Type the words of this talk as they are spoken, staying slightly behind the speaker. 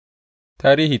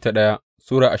Tarihi ta ɗaya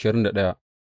Sura 21.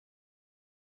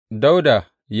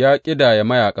 Dawuda ya ƙidaya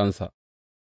mayaƙansa.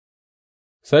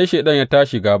 Sai Shaiɗan ya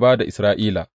tashi gāba da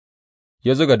Isra'ila,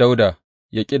 ya zuga Dawuda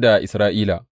ya ƙidaya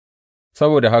Isra'ila,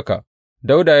 saboda haka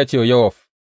Dawuda ya ce wa Yowab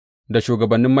da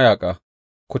shugabannin mayaƙa,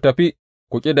 Ku tafi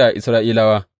ku ƙidaya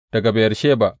Isra'ilawa daga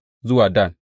Beyersheba zuwa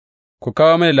Dan, ku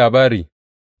kawo mini labari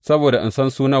saboda in san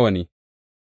su nawa ne.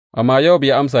 Amma Yowab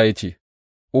ya amsa ya ce,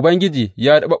 Ubangiji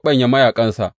ya riɓaɓɓanya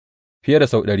mayaƙansa fiye da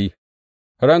sau 100.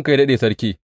 Ranka yă daɗe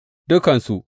sarki,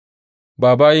 dukansu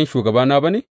ba bayin shugabana ba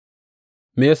ne?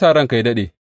 Me ya sa ranka yă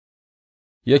daɗe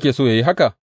yake so yă yi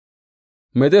haka?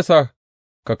 Me zai sa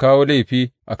ka kawo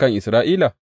laifi a kan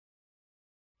Isra'ila?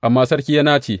 Amma sarki ya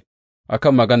nace a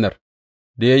kan maganar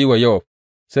da ya yi wa Yowab,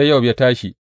 sai Yowab ya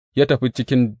tashi ya tafi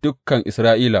cikin dukan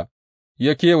Isra'ila,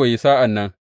 ya kewaye, sa'an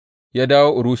nan ya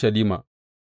dawo Urushalima.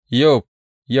 Yowab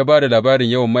ya ba da labarin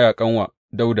yawan mayaƙan wa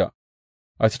Dawuda.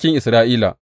 A cikin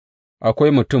Isra'ila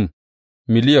akwai mutum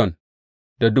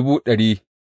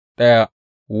 1,100,000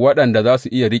 waɗanda za su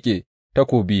iya riƙe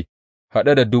takobi,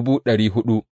 haɗe da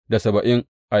 470,000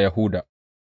 a Yahuda.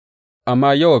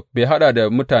 Amma Yowab bai haɗa da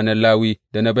mutanen Lawi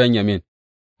da na Benyamin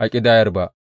a ƙidayar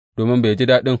ba, domin bai ji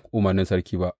daɗin umarnin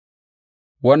sarki ba.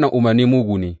 Wannan umarni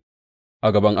mugu ne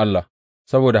a gaban Allah,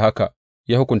 saboda haka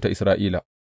ya hukunta Isra'ila.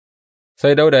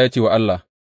 Sai Dawuda ya ce wa Allah,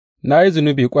 Na yi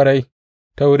zunubi ƙwarai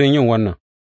ta wurin yin wannan.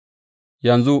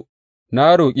 Yanzu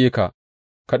na roƙe ka,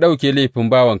 ka ɗauke laifin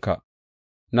bawanka,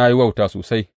 na yi wauta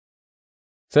sosai.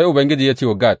 Sai Ubangiji ya ce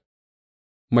wa Gad,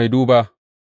 mai duba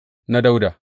na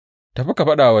Dawuda, Tafi ka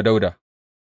faɗa wa Dawuda,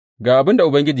 Ga abin da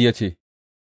Ubangiji ya ce,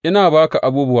 Ina ba ka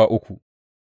abubuwa uku,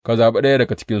 ka zaɓi ɗaya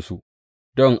daga cikinsu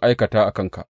don in aikata a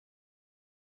kanka.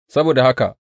 Saboda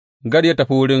haka Gad ya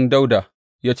tafi wurin Dawuda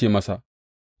ya ce masa,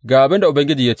 Ga abin da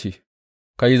Ubangiji ya ce,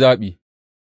 Ka yi zaɓi,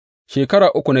 shekara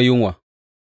 3 na yunwa,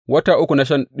 wata 3 na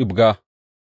shan ɗibga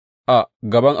a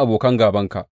gaban abokan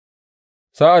gābanka,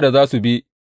 sa'ad da za su bi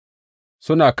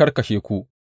suna karkashe ku,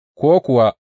 ko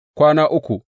kuwa kwana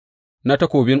 3 na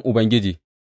takobin Ubangiji,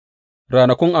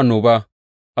 ranakun annoba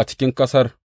a cikin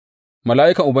ƙasar,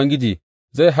 mala'ikan Ubangiji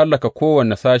zai hallaka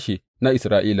kowane sashe na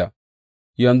Isra'ila.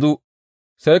 Yanzu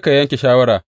sai ka yanke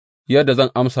shawara yadda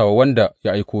zan amsa wa wanda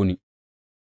ya aiko ni.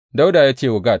 Dawuda ya ce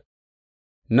wa Gad,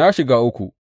 Na shiga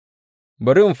uku,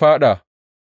 bari in fāɗa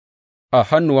a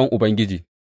hannuwan Ubangiji,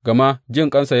 gama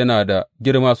jinƙansa yana da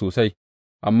girma sosai,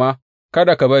 amma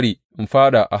kada ka bari in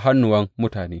fāɗa a hannuwan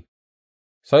mutane.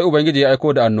 Sai Ubangiji ya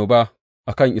aiko da annoba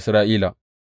a kan Isra'ila,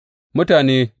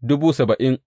 mutane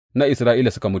 70,000 na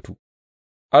Isra'ila suka mutu,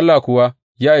 Allah kuwa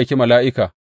ya aiki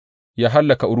mala'ika ya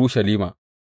hallaka Urushalima,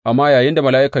 amma yayinda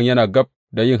mala'ikan yana gab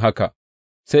da yin haka,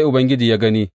 sai Ubangiji ya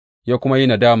gani ya kuma yi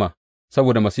nadama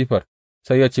saboda masifar,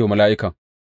 sai ya ce wa mala'ikan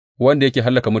wanda yake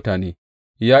hallaka mutane,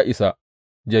 Ya isa,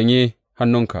 janye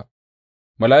hannunka.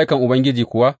 Mala'ikan Ubangiji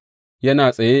kuwa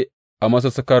yana tsaye a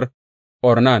masussukar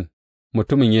Ornan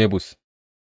mutumin Yebus.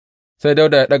 Sai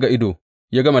Dawuda ya ɗaga ido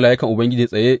ya ga mala'ikan Ubangiji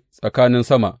tsaye tsakanin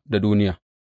sama da duniya,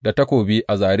 da takobi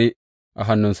a zāre a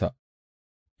hannunsa,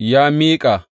 ya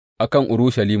miƙa a kan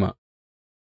Urushalima.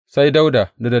 Sai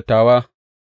Dawuda da dattawa,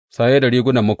 saye da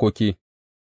rigunan makoki,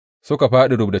 suka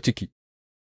fāɗi rubda ciki.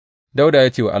 Dawuda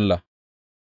ya ce wa Allah,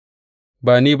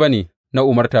 Ba ni ba ne na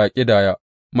umarta a ƙidaya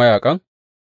mayaƙan?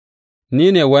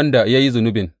 Ni ne wanda ya yi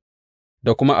zunubin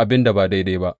da kuma abin da ba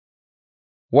daidai ba,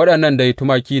 waɗannan dai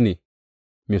tumaki ne,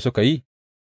 me suka yi?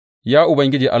 Ya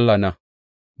Ubangiji Allahna,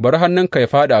 bari hannunka ya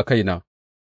fāɗi a kaina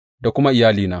da kuma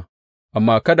iyalina,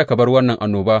 amma kada ka bar wannan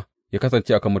annoba ya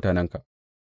kasance a kan mutanenka.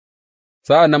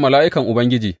 Sa'an nan mala'ikan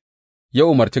Ubangiji ya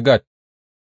umarci Gad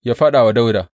ya faɗa wa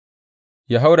Dawuda,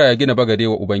 ya haura ya gina bagade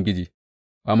wa Ubangiji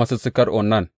a masussukar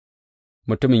Ornan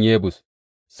mutumin Yebus.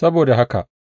 Saboda haka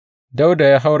Dawuda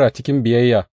ya haura cikin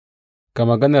biyayya ga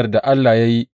maganar da Allah ya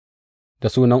yi da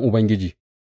sunan Ubangiji,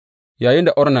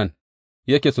 yayinda Ornan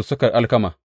yake sussukar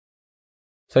alkama,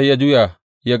 sai ya juya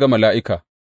ya ga mala'ika,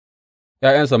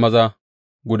 ’ya'yansa maza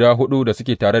guda 4 da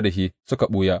suke tare da shi suka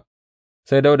ɓuya,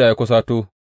 sai Dawuda ya kusato,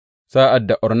 sa'ad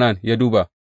da Ornan ya duba,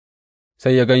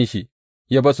 sai ya gan shi,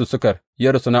 ya bar sussukar,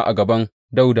 ya rusuna a gaban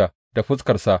Dawuda da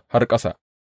fuskarsa har ƙasa.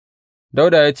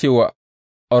 Dawuda ya ce wa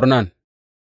Ornan,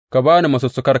 Ka ba ni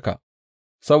masussukarka,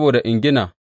 saboda in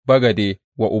gina bagade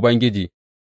wa Ubangiji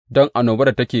don annobar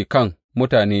da take kan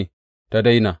mutane ta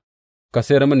daina, ka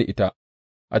sayar mini ita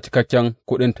a cikakken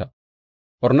kuɗinta.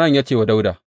 Ornan ya ce wa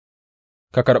Dawuda,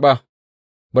 Ka karɓa,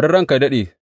 bari ranka yă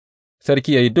daɗe,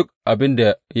 sarki ya yi duk abin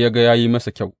da ya ga ya yi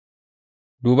masa kyau.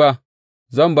 Duba,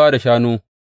 zan ba da shanu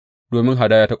domin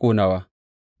hadaya ta ƙonawa,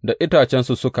 da itacen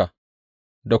sussuka,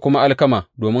 da kuma alkama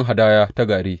domin hadaya ta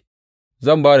gari,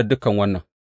 zan ba da dukan wannan.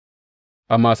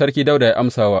 Amma Sarki Dawuda ya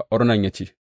amsa wa Ornan ya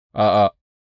ce, A'a,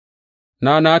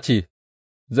 na nace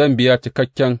zan biya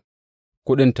cikakken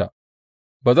kuɗinta,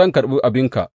 ba zan karɓi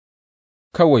abinka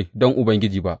kawai don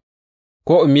Ubangiji ba,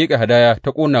 ko in miƙa hadaya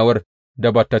ta ƙonawar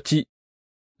da ba tă ci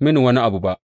mini wani abu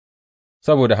ba.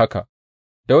 Saboda haka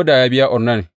Dawuda ya biya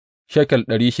Ornan shekel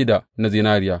 600 na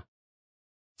zinariya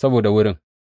saboda wurin.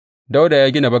 Dawuda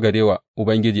ya gina bagade wa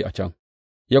Ubangiji a can,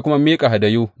 ya kuma miƙa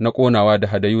hadayu na ƙonawa da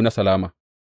hadayu na salama,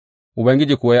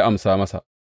 Ubangiji kuwa ya amsa masa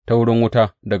ta wurin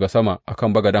wuta daga sama a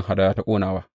kan bagaden hadaya ta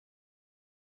ƙonawa.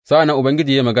 Sa'an nan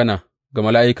Ubangiji ya yi magana ga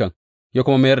mala'ikan ya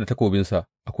kuma mayar da takobinsa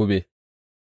a kube.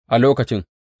 A lokacin,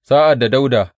 sa'ad da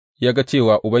Dawuda ya ga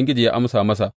cewa Ubangiji ya amsa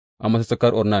masa a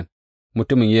masussukar Ornan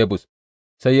mutumin Yebus,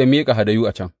 sai ya miƙa hadayu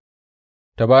a can,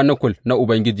 tabanakul na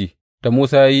Ubangiji da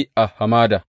Musa ya yi a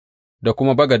hamada, da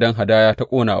kuma bagaden hadaya ta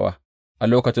ƙonawa a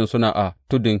lokacin suna a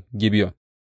tudun Gibeyon.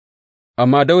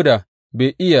 Amma Dawuda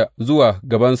bai iya zuwa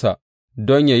gabansa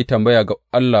don yă yi tambaya ga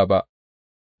Allah ba,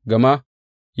 gama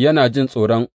yana jin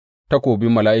tsoron takobin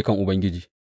mala'ikan Ubangiji.